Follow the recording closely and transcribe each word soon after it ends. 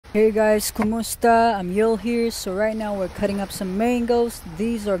Hey guys, kumusta? Amiel here. So right now we're cutting up some mangoes.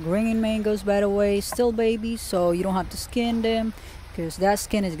 These are green mangoes, by the way, still babies, so you don't have to skin them because that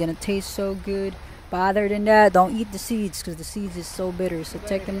skin is gonna taste so good. But other than that, don't eat the seeds because the seeds is so bitter. So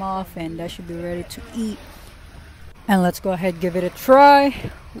take them off and that should be ready to eat. And let's go ahead give it a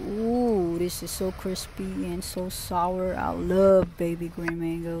try. Ooh, this is so crispy and so sour. I love baby green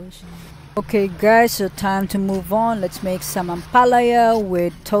mangoes. Okay guys, so time to move on. Let's make some ampalaya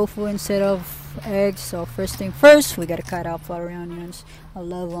with tofu instead of eggs. So first thing first, we gotta cut out flower onions. I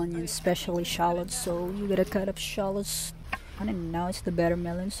love onions, especially shallots, so you gotta cut up shallots. And now it's the better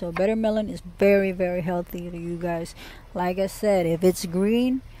melon. So better melon is very healthy to you guys. Like I said, if it's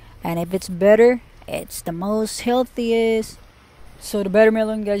green and if it's better, it's the most healthiest. So the better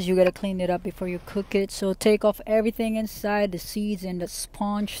melon, guys, you gotta clean it up before you cook it. So take off everything inside, the seeds and the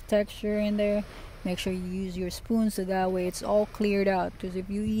sponge texture in there. Make sure you use your spoon so that way it's all cleared out. Because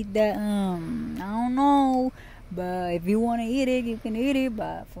if you eat that, I don't know. But if you want to eat it, you can eat it.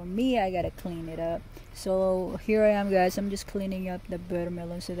 But for me, I gotta clean it up. So here I am, guys. I'm just cleaning up the better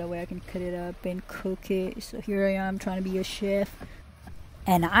melon so that way I can cut it up and cook it. So here I am trying to be a chef.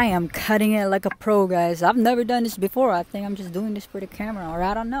 And I am cutting it like a pro, guys. I've never done this before. I think I'm just doing this for the camera, or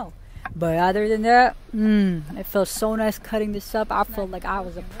I don't know. But other than that, it felt so nice cutting this up. I felt like I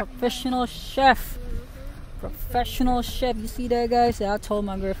was a professional chef. Professional chef. You see that, guys? I told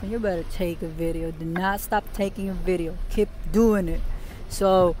my girlfriend, you better take a video. Do not stop taking a video. Keep doing it.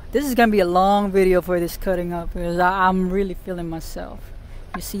 So this is gonna be a long video for this cutting up because I'm really feeling myself.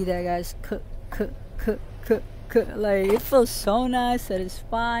 You see that, guys? Cut. Like, it feels so nice,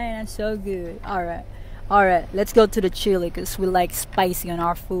 satisfying, and so good. Alright, let's go to the chili because we like spicy on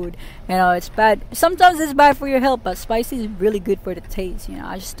our food. You know, it's bad. Sometimes it's bad for your health, but spicy is really good for the taste. You know,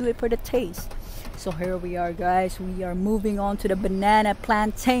 I just do it for the taste. So here we are, guys. We are moving on to the banana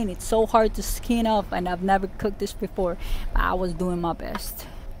plantain. It's so hard to skin off, and I've never cooked this before, but I was doing my best.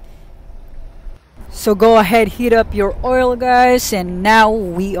 So go ahead, heat up your oil, guys, and now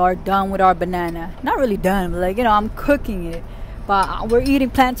we are done with our banana. Not really done, but like, you know, I'm cooking it. But we're eating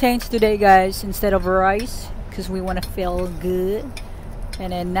plantains today, guys, instead of rice because we want to feel good.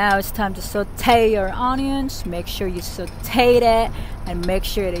 And then now it's time to saute your onions. Make sure you saute that and make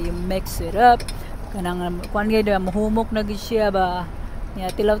sure that you mix it up. Kanang kuan gyud mahumok na gyud siya ba.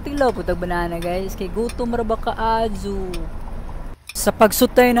 Ya tilaw-tilaw pud banana, guys, kay gutom ra ba kaadzu. Sa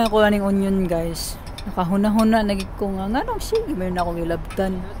pagsutay na ako aning onion, guys, nakahuna-huna nagig ko nga nganong sige mayroon akong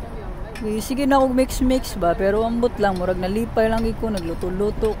ilabtan. Sige na akong mix ba, pero ambot lang, murag nalipay lang ko,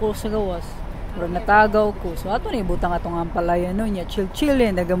 nagluto-luto ko sa gawas, murag natagaw ko. So ato ni butang atong ampalaya no nya chill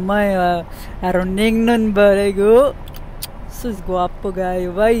nagamay aron ningnon ba lego. Sus guwapo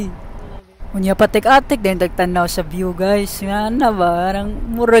gayo bay. Unya patik-atik din tagtanaw sa view, guys. Nga na ba, arang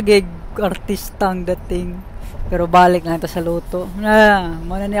murag artistang dating. Pero balik lang ito sa luto.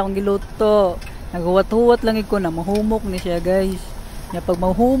 Mana niya akong giluto. Naghuwat-huwat lang ko na mahumok ni siya, guys. Na pag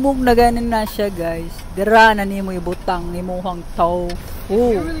mahumok na ganin na siya, guys, dira na niyo mo ibutang ni mohang tofu. If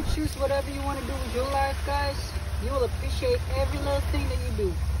you really choose whatever you want to do with your life, guys, you will appreciate every little thing that you do.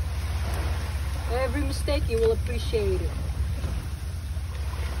 Every mistake, you will appreciate it.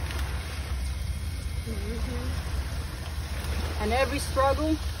 And every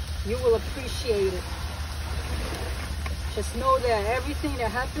struggle, you will appreciate it. Just know that everything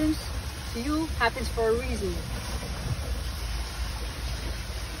that happens to you happens for a reason.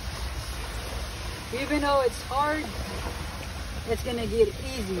 Even though it's hard, it's gonna get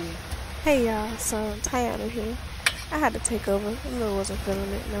easier. Hey y'all, so Tiana here. I had to take over. I really wasn't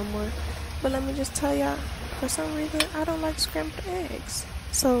feeling it no more. But let me just tell y'all, for some reason, I don't like scrambled eggs.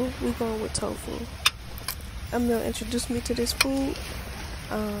 So we're going with tofu. Amiel introduced me to this food.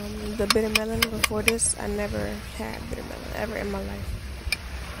 The bitter melon. Before this, I never had bitter melon ever in my life.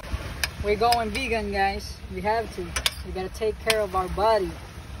 We're going vegan, guys. We have to. We gotta take care of our body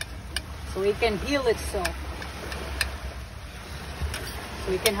so it can heal itself.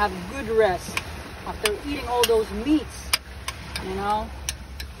 So we can have good rest after eating all those meats. You know,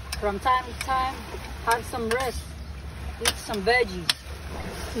 from time to time, have some rest. Eat some veggies.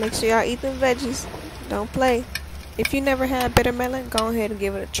 Make sure y'all eat them veggies. Don't play. If you never had bitter melon, go ahead and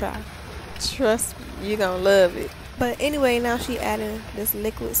give it a try. Trust me, you're gonna love it. But anyway, now she adding this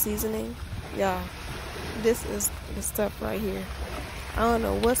liquid seasoning. Y'all, this is the stuff right here. I don't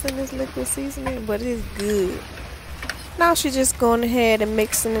know what's in this liquid seasoning, but it's good. Now she's just going ahead and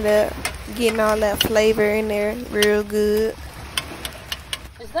mixing it up, getting all that flavor in there real good.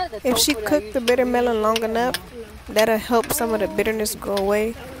 If she cooked the bitter melon long enough, that'll help some of the bitterness go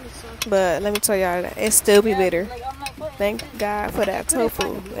away. But let me tell y'all, it still be bitter. thank God for that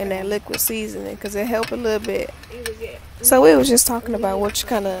tofu and that liquid seasoning because it helped a little bit. So we was just talking about which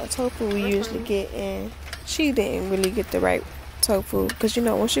kind of tofu we usually get, and she didn't really get the right tofu because, you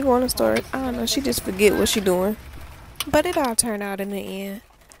know, when she go in the store, I don't know, she just forget what she doing. But it all turned out in the end.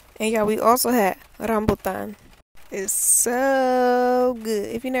 And yeah, we also had Rambutan. It's so good.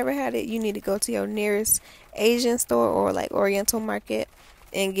 If you never had it, you need to go to your nearest Asian store or like Oriental market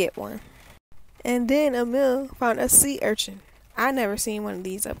and get one. And then Amiel found a sea urchin. I never seen one of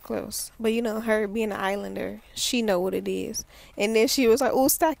these up close. But you know, her being an islander, she know what it is. And then she was like, "Oh,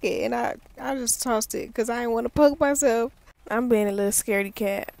 stack it." And I just tossed it because I didn't want to poke myself. I'm being a little scaredy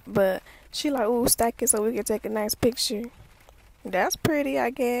cat. But she like, "Oh, stack it so we can take a nice picture." That's pretty, I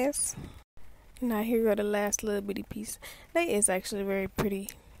guess. Now here go the last little bitty piece. They is actually very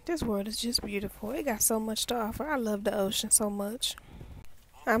pretty. This world is just beautiful. It got so much to offer. I love the ocean so much.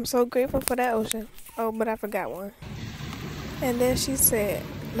 I'm so grateful for that ocean. Oh, but I forgot one. And then she said,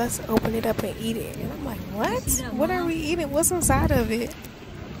 "Let's open it up and eat it." And I'm like, what? What are we eating? What's inside of it?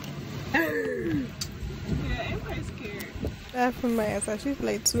 Yeah, everybody's scared. That from my ass. She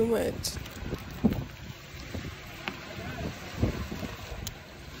played too much.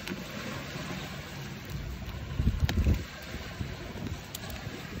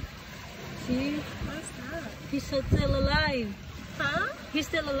 See? What's that? He's still alive. Huh? He's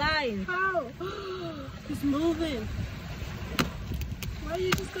still alive. How? He's moving. Why are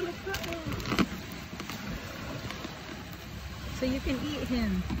you just gonna cut him? So you can eat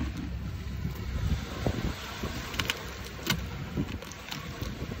him.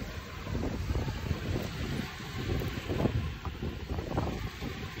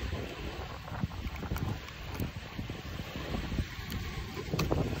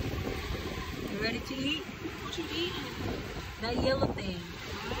 You ready to eat? What you eating? That yellow thing.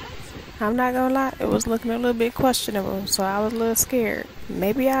 I'm not gonna lie, it was looking a little bit questionable, so I was a little scared.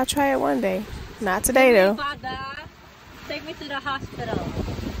 Maybe I'll try it one day. Not today though. Father, take me to the hospital.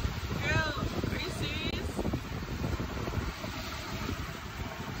 Girl, are you serious?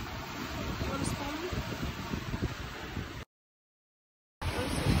 You want a spoon?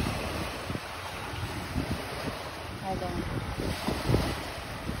 Hold on.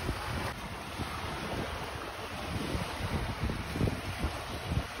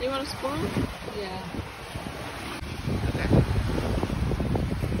 You want a spoon? Yeah.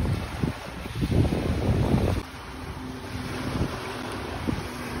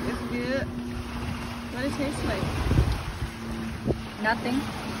 It's good. What does it taste like? Nothing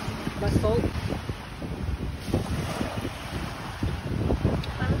but salt.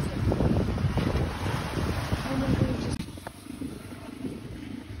 Oh my god,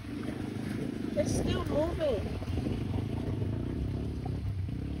 it's still moving.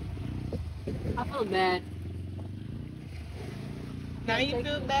 I feel bad. Now you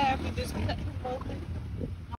feel bad after this